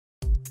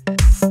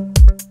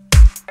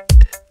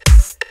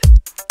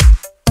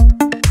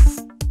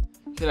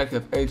Here I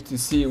have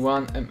HTC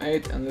One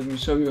M8 and let me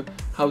show you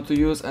how to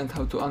use and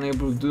how to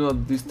enable Do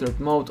Not Disturb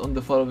Mode on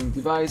the following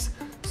device.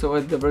 So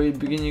at the very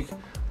beginning,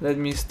 let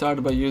me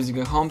start by using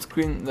a home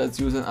screen. Let's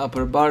use an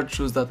upper bar,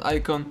 choose that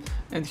icon,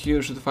 and here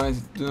you should find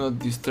Do Not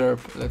Disturb.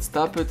 Let's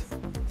tap it.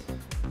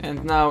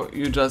 And now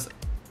you just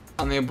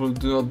enable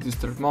Do Not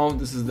Disturb Mode.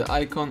 This is the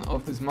icon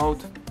of this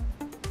mode.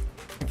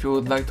 If you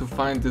would like to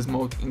find this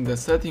mode in the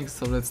settings,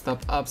 so let's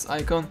tap apps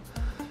icon,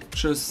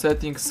 choose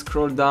settings,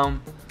 scroll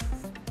down,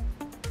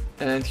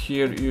 and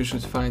here you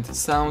should find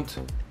sound.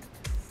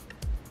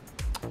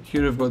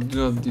 Here you've got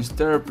Do Not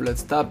Disturb,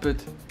 let's tap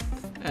it,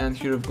 and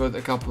here you've got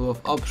a couple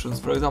of options.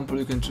 For example,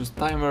 you can choose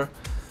timer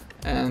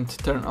and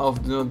turn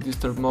off Do Not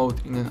Disturb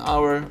mode in an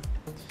hour.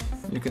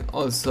 You can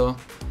also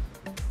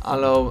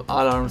allow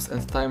alarms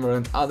and timer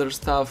and other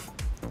stuff,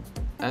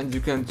 and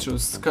you can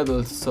choose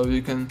scheduled, so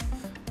you can,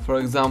 for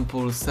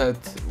example, set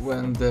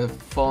when the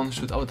phone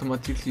should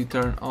automatically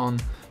turn on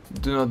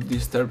Do Not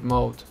Disturb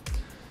mode.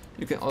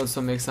 You can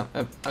also make some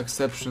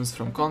exceptions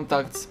from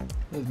contacts.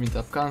 Let me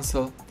tap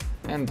cancel,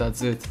 and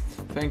that's it.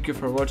 Thank you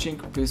for watching.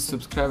 Please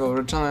subscribe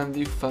our channel and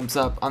leave thumbs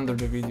up under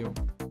the video.